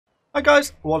Hi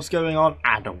guys, what's going on?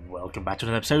 And welcome back to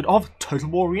another episode of Total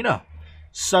War Arena.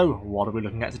 So, what are we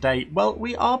looking at today? Well,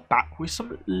 we are back with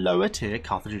some lower tier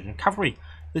Carthaginian cavalry,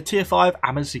 the tier 5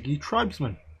 Amazigh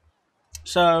Tribesmen.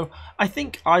 So, I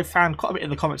think I've found quite a bit in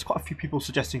the comments, quite a few people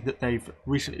suggesting that they've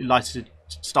recently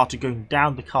started going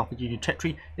down the Carthaginian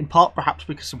territory, in part perhaps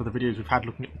because some of the videos we've had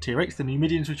looking at the tier 8s, the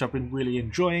Numidians, which I've been really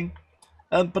enjoying.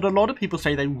 But a lot of people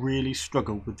say they really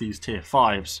struggle with these tier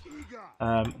 5s.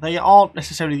 They aren't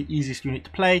necessarily the easiest unit to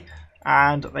play,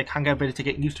 and they can get a bit to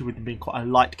get used to with them being quite a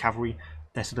light cavalry.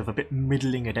 They're sort of a bit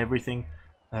middling at everything.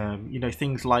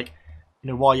 Things like,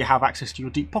 while you have access to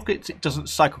your deep pockets, it doesn't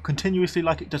cycle continuously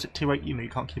like it does at tier 8. You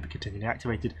can't keep it continually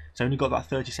activated. It's only got that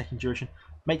 30-second duration.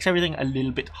 Makes everything a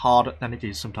little bit harder than it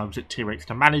is sometimes at tier 8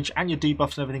 to manage, and your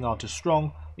debuffs and everything aren't as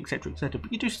strong, etc, etc.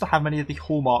 But you do still have many of the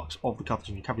hallmarks of the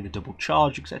Carthaginian cavalry, the double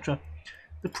charge, etc.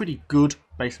 They're pretty good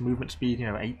base movement speed,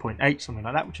 8.8, something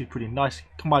like that, which is pretty nice.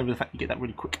 Combined with the fact you get that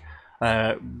really quick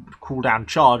cooldown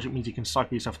charge, it means you can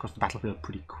cycle yourself across the battlefield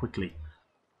pretty quickly.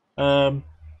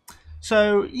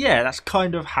 So yeah, that's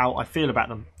kind of how I feel about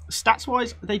them. Stats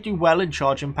wise, they do well in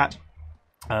charge impact.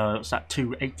 It's at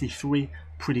 283,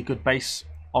 pretty good base.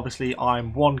 Obviously,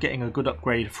 I'm getting a good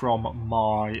upgrade from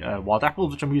my wild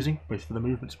apples, which I'm using, both for the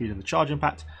movement speed and the charge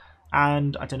impact.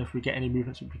 And I don't know if we get any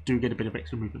movement speed. We do get a bit of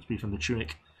extra movement speed from the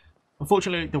tunic.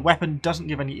 Unfortunately, the weapon doesn't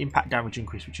give any impact damage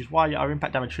increase, which is why our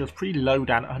impact damage feels pretty low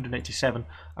down at 187,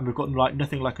 and we've got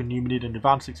nothing like a Numidian and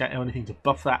advanced extent or anything to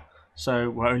buff that. So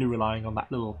we're only relying on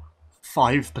that little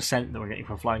 5% that we're getting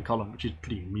from Flying Column, which is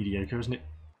pretty mediocre, isn't it?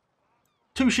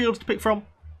 2 shields to pick from.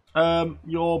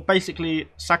 You're basically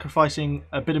sacrificing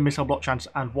a bit of missile block chance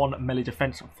and 1 melee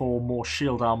defense for more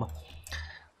shield armor.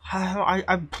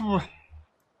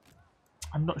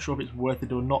 I'm not sure if it's worth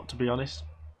it or not, to be honest.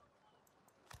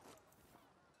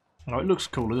 Oh, it looks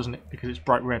cooler, doesn't it? Because it's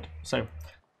bright red. So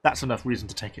that's enough reason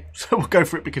to take it. So we'll go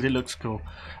for it because it looks cool.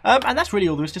 And that's really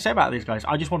all there is to say about these guys.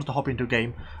 I just wanted to hop into a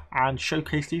game and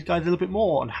showcase these guys a little bit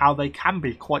more and how they can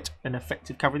be quite an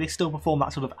effective cavalry. They still perform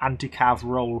that sort of anti-cav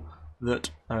role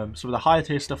that some of the higher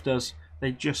tier stuff does.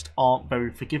 They just aren't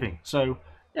very forgiving. So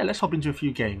yeah, let's hop into a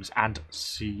few games and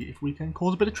see if we can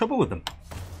cause a bit of trouble with them.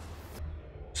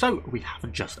 So we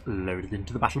have just loaded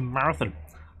into the battle marathon.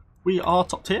 We are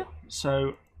top tier,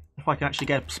 so if I can actually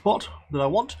get a spot that I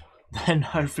want, then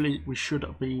hopefully we should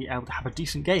be able to have a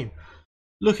decent game.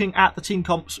 Looking at the team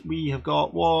comps, we have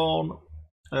got 1,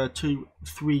 2,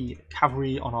 3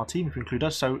 cavalry on our team, if you include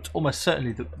us, so it's almost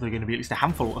certainly that there are going to be at least a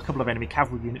couple of enemy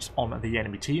cavalry units on the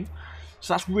enemy team.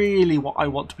 So that's really what I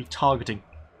want to be targeting.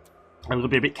 I'm going to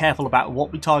be a bit careful about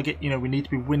what we target. We need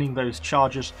to be winning those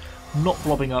charges, not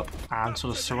blobbing up and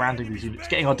sort of surrounding these units,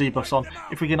 getting our debuffs on.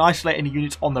 If we can isolate any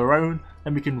units on their own,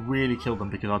 then we can really kill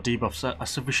them because our debuffs are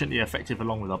sufficiently effective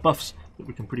along with our buffs that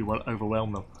we can pretty well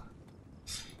overwhelm them.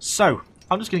 So,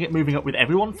 I'm just going to get moving up with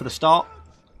everyone for the start.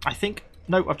 I think,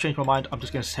 no, I've changed my mind. I'm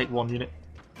just going to take 1 unit.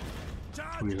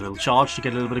 With a little charge to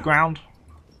get a little bit of ground.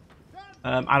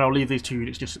 And I'll leave these 2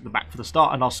 units just at the back for the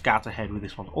start, and I'll scout ahead with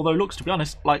this one. Although it looks, to be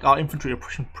honest, like our infantry are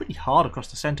pushing pretty hard across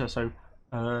the centre, so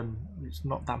it's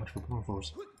not that much of a problem for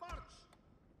us.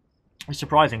 It's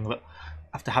surprising that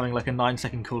after having like a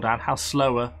 9-second cooldown, how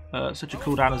slower such a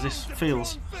cooldown as this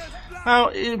feels.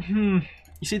 Now, you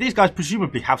see, these guys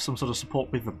presumably have some sort of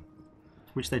support with them,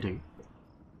 which they do.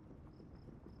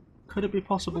 Could it be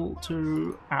possible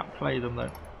to outplay them,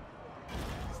 though?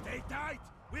 Stay tight.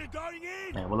 We're going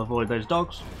in. Yeah, we'll avoid those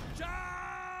dogs.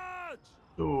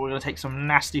 Oh, we're going to take some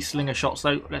nasty slinger shots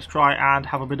though. Let's try and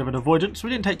have a bit of an avoidance.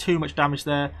 We didn't take too much damage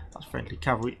there. That's friendly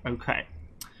cavalry. Okay.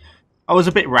 I was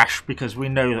a bit rash because we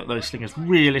know that those slingers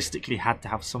realistically had to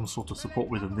have some sort of support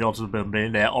with them. The odds of them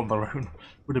being there on their own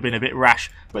would have been a bit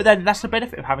rash. But then that's the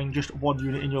benefit of having just 1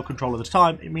 unit in your control at a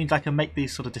time. It means I can make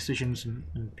these sort of decisions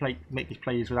and make these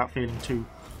plays without feeling too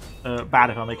bad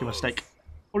if I make a mistake.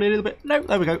 Only a little bit. No,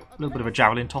 there we go. A little bit of a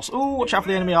javelin toss. Oh, watch out for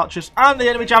the enemy archers. And the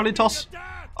enemy javelin toss.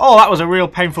 Oh, that was a real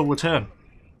painful return.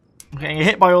 I'm getting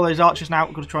hit by all those archers now.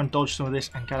 We've got to try and dodge some of this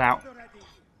and get out.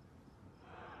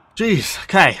 Jeez,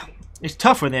 okay. It's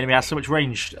tough when the enemy has so much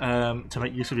range to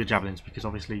make use of your javelins, because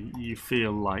obviously you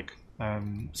feel like as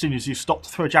soon as you stop to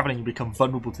throw a javelin, you become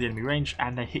vulnerable to the enemy range,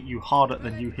 and they hit you harder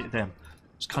than you hit them.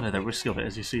 It's kind of the risk of it,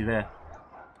 as you see there.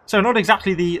 So not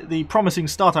exactly the promising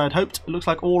start I had hoped. It looks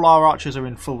like all our archers are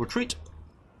in full retreat.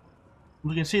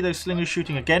 We can see those slingers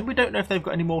shooting again. We don't know if they've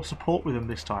got any more support with them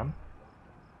this time.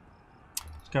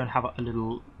 Let's go and have a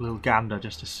little gander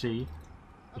just to see.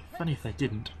 It'd be funny if they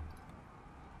didn't.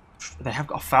 They have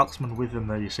got a falconsman with them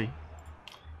though, you see.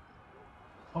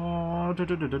 Oh,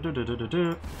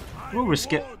 we'll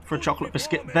risk it for a chocolate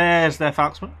biscuit. There's their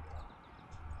falconsman.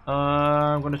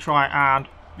 I'm going to try and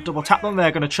double tap them.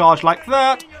 They're going to charge like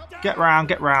that. Get round,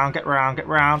 get round, get round, get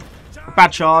round. A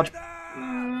bad charge.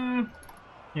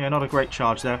 Yeah, not a great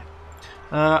charge there.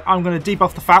 I'm going to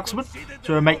debuff the Falconmen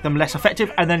to make them less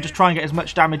effective, and then just try and get as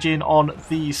much damage in on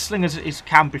the slingers as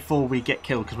can before we get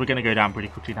killed, because we're going to go down pretty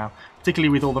quickly now, particularly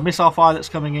with all the missile fire that's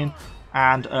coming in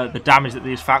and the damage that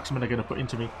these Falconmen are going to put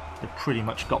into me. They've pretty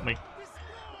much got me.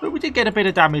 But we did get a bit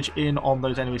of damage in on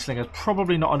those enemy slingers.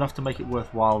 Probably not enough to make it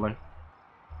worthwhile, though.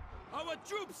 Our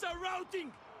troops are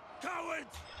routing,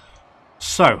 cowards.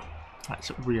 So, let's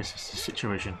reassess the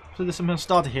situation. So there's some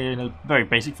starter here in a very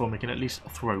basic form. We can at least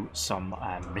throw some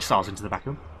missiles into the back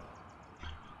of them.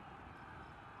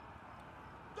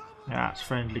 That's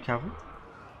friendly cavalry.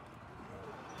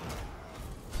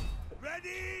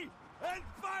 Ready and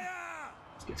fire.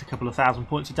 Let's get a couple of thousand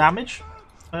points of damage.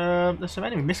 There's some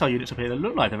enemy missile units up here that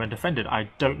look like they're undefended. I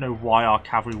don't know why our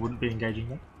cavalry wouldn't be engaging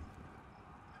them.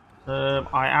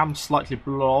 I am slightly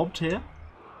blobbed here.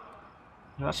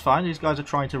 That's fine, these guys are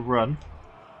trying to run.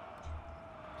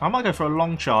 I might go for a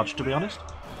long charge, to be honest,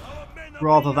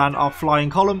 rather than our flying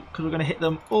column, because we're going to hit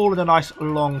them all in a nice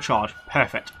long charge.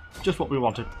 Perfect. Just what we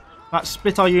wanted. Let's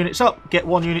split our units up, get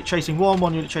one unit chasing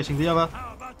one unit chasing the other.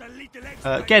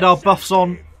 Get our buffs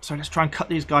on. So let's try and cut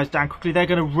these guys down quickly. They're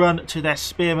going to run to their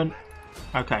spearmen.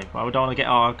 Okay, well, we don't want to get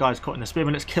our guys caught in the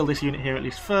spearmen. Let's kill this unit here at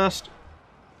least first.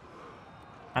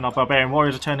 And our barbarian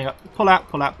warriors are turning up. Pull out,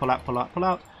 pull out, pull out, pull out, pull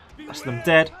out. That's them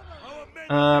dead.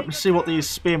 Let's see what these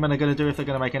spearmen are going to do, if they're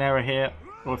going to make an error here,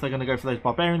 or if they're going to go for those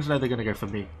barbarians. No, they're going to go for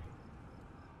me.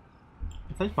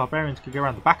 If those barbarians could go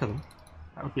around the back of them,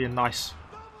 that would be a nice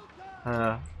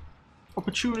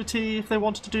opportunity if they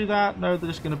wanted to do that. No, they're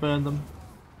just going to burn them.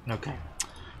 Okay.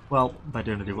 Well, they're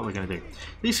going to do what they're going to do.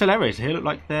 These celeries here look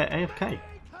like they're AFK.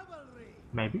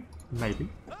 Maybe, maybe,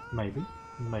 maybe,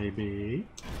 maybe.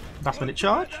 Last minute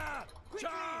charge.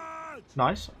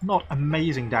 Nice. Not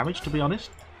amazing damage, to be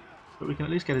honest. But we can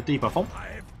at least get a debuff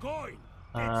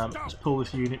on. Let's pull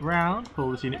this unit round.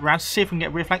 Pull this unit round. See if we can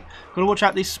get rear flank. Got to watch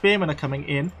out, these spearmen are coming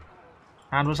in.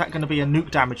 And was that going to be a nuke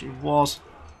damage? It was.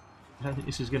 I don't think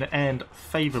this is going to end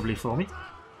favourably for me.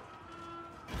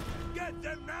 Get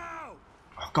them now.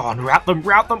 Oh, go on, rout them,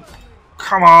 rout them.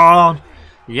 Come on.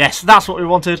 Yes, that's what we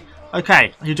wanted.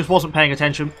 Okay, he just wasn't paying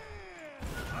attention.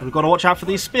 We've got to watch out for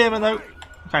these spearmen, though.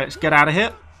 Okay, let's get out of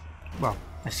here. Well,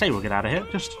 I say we'll get out of here.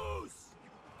 Just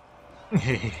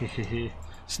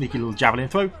sneaky little javelin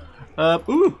throw.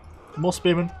 Ooh, more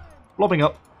spearmen. Blobbing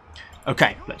up.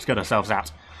 Okay, let's get ourselves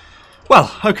out.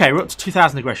 Well, okay, we're up to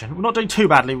 2,000 aggression. We're not doing too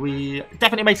badly. We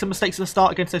definitely made some mistakes at the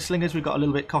start against those slingers. We got a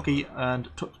little bit cocky and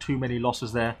took too many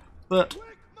losses there. But,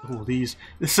 oh, this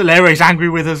Celere's angry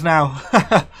with us now.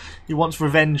 He wants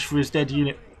revenge for his dead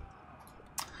unit.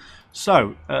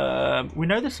 So, we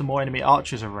know there's some more enemy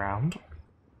archers around.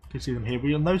 You can see them here.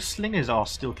 And those slingers are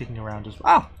still kicking around as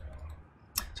well.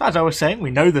 So as I was saying,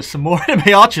 we know there's some more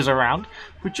enemy archers around.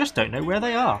 We just don't know where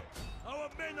they are. So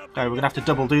we're going to have to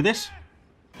double do this.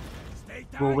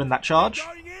 We'll win that charge.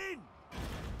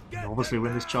 And obviously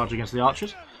win this charge against the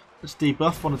archers. Let's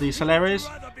debuff one of these Celeres.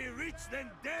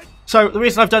 So the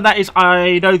reason I've done that is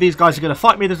I know these guys are going to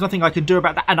fight me. There's nothing I can do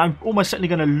about that. And I'm almost certainly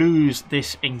going to lose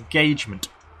this engagement.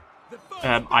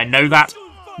 I know that.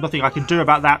 Nothing I can do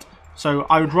about that. So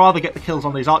I would rather get the kills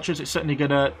on these archers. It's certainly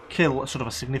going to kill sort of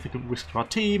a significant risk to our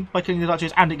team by killing these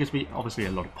archers. And it gives me, obviously,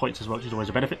 a lot of points as well, which is always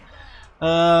a benefit.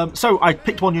 So I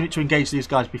picked one unit to engage these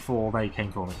guys before they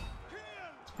came for me.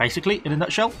 Basically, in a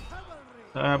nutshell.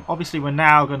 Obviously, we're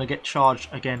now going to get charged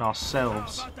again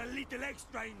ourselves.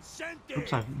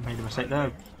 Oops, I've made a mistake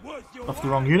there. Off the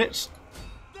wrong units.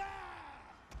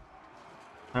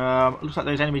 Looks like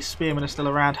those enemy spearmen are still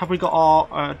around. Have we got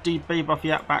our debuff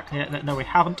yet back yet? No, we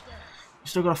haven't. We've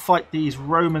still got to fight these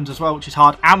Romans as well, which is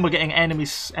hard. And we're getting enemy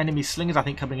slingers, I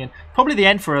think, coming in. Probably the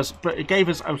end for us, but it gave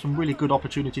us some really good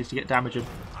opportunities to get damage in.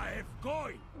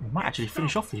 We might actually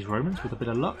finish off these Romans with a bit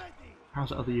of luck. How's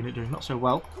the other unit doing? Not so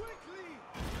well.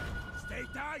 Stay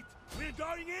tight. We're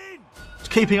going in. It's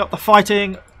keeping up the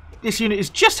fighting. This unit is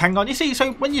just hang on. You see,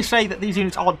 so when you say that these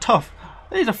units aren't tough,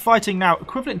 these are fighting now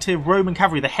equivalent to Roman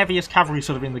cavalry, the heaviest cavalry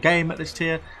sort of in the game at this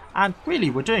tier. And really,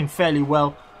 we're doing fairly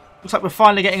well. Looks like we're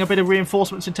finally getting a bit of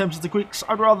reinforcements in terms of the Greeks.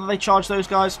 I'd rather they charge those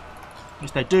guys.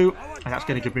 Which they do. And that's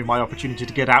going to give me my opportunity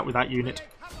to get out with that unit.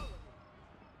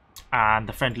 And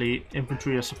the friendly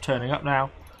infantry are turning up now.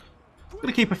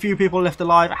 Going to keep a few people left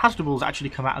alive. Hasdrubal's actually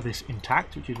come out of this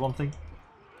intact, which is one thing.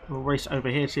 We'll race over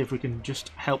here, see if we can just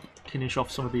help finish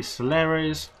off some of these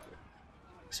Celeres.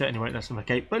 Certainly won't let them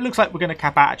escape, but it looks like we're going to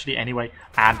cap out actually anyway.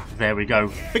 And there we go.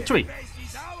 Victory!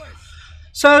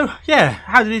 So yeah,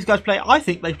 how do these guys play? I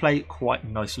think they play quite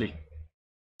nicely.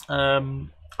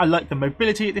 I like the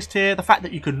mobility at this tier, the fact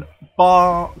that you can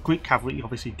bar Greek cavalry. You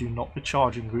obviously do not be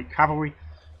charging Greek cavalry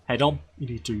head on. You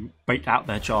need to bait out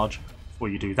their charge before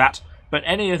you do that. But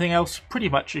anything else, pretty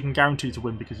much you can guarantee to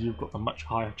win because you've got the much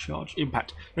higher charge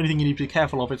impact. The only thing you need to be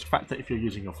careful of is the fact that if you're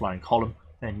using your flying column,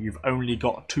 then you've only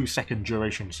got a 2-second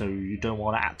duration, so you don't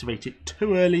want to activate it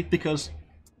too early because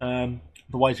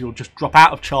otherwise you'll just drop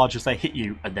out of charge as they hit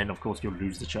you, and then of course you'll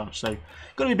lose the charge. So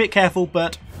got to be a bit careful,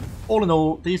 but all in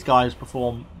all, these guys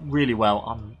perform really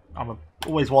well.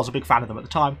 Always was a big fan of them at the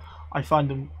time. I find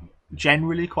them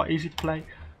generally quite easy to play.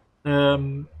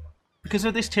 Because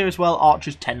of this tier as well,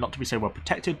 archers tend not to be so well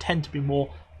protected, tend to be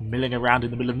more milling around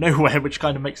in the middle of nowhere, which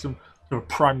kind of makes them a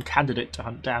prime candidate to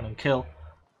hunt down and kill.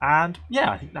 And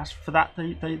yeah, I think that's for that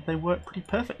they work pretty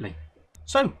perfectly.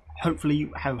 So hopefully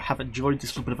you have enjoyed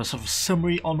this little bit of a sort of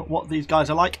summary on what these guys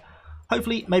are like.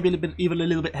 Hopefully maybe even a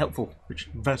little bit helpful, which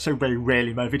so very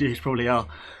rarely my videos probably are.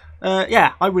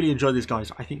 Yeah, I really enjoy these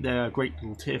guys. I think they're a great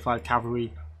little tier 5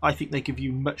 cavalry. I think they give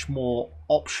you much more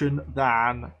option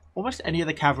than almost any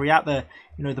other cavalry out there.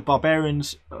 You know, the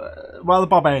barbarians, well, the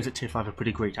barbarians at tier 5 are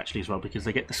pretty great actually as well because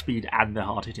they get the speed and they're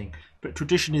hard hitting. But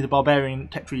traditionally the barbarian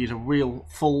cavalry is a real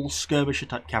full skirmisher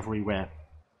type cavalry where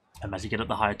as you get up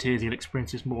the higher tiers you'll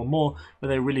experience this more and more, where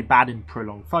they're really bad in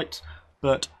prolonged fights,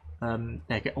 but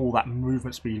they get all that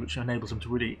movement speed which enables them to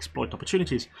really exploit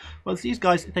opportunities. Well, these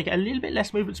guys, they get a little bit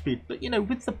less movement speed, but you know,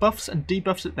 with the buffs and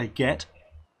debuffs that they get,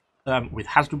 with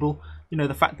Hasdrubal, you know,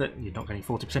 the fact that you're not getting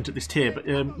 40% at this tier, but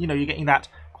you know, you're getting that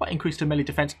quite increased to melee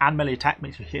defense and melee attack,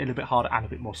 makes you hit a little bit harder and a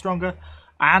bit more stronger,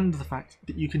 and the fact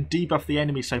that you can debuff the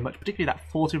enemy so much, particularly that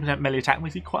 40% melee attack,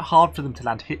 makes it quite hard for them to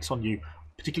land hits on you,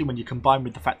 particularly when you combine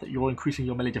with the fact that you're increasing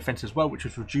your melee defense as well, which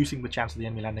is reducing the chance of the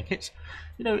enemy landing hits.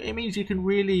 You know, it means you can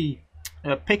really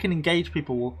pick and engage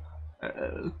people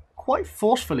quite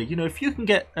forcefully. You know, if you can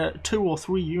get 2 or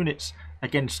 3 units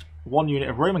against 1 unit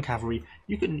of Roman cavalry,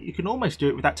 you can almost do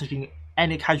it without taking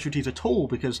any casualties at all,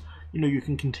 because you know you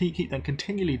can keep them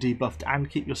continually debuffed and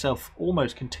keep yourself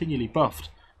almost continually buffed,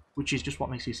 which is just what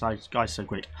makes these guys so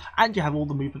great. And you have all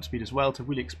the movement speed as well to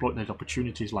really exploit those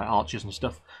opportunities like archers and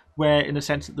stuff, where in a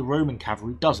sense that the Roman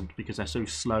cavalry doesn't, because they're so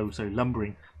slow, so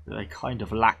lumbering, that they kind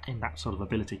of lack in that sort of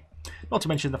ability. Not to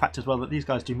mention the fact as well that these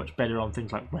guys do much better on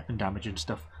things like weapon damage and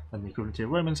stuff than the equivalent tier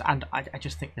Romans, and I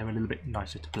just think they're a little bit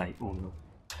nicer to play all in all.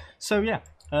 So yeah,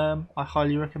 I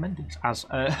highly recommend these as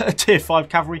a tier 5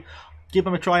 cavalry. Give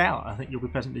them a try out, I think you'll be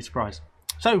pleasantly surprised.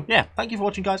 So yeah, thank you for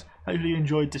watching guys, hopefully you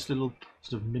enjoyed this little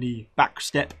sort of mini back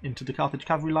step into the Carthage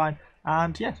cavalry line,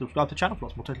 and yeah, subscribe to the channel for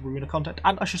lots more Total Arena content,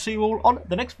 and I shall see you all on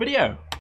the next video.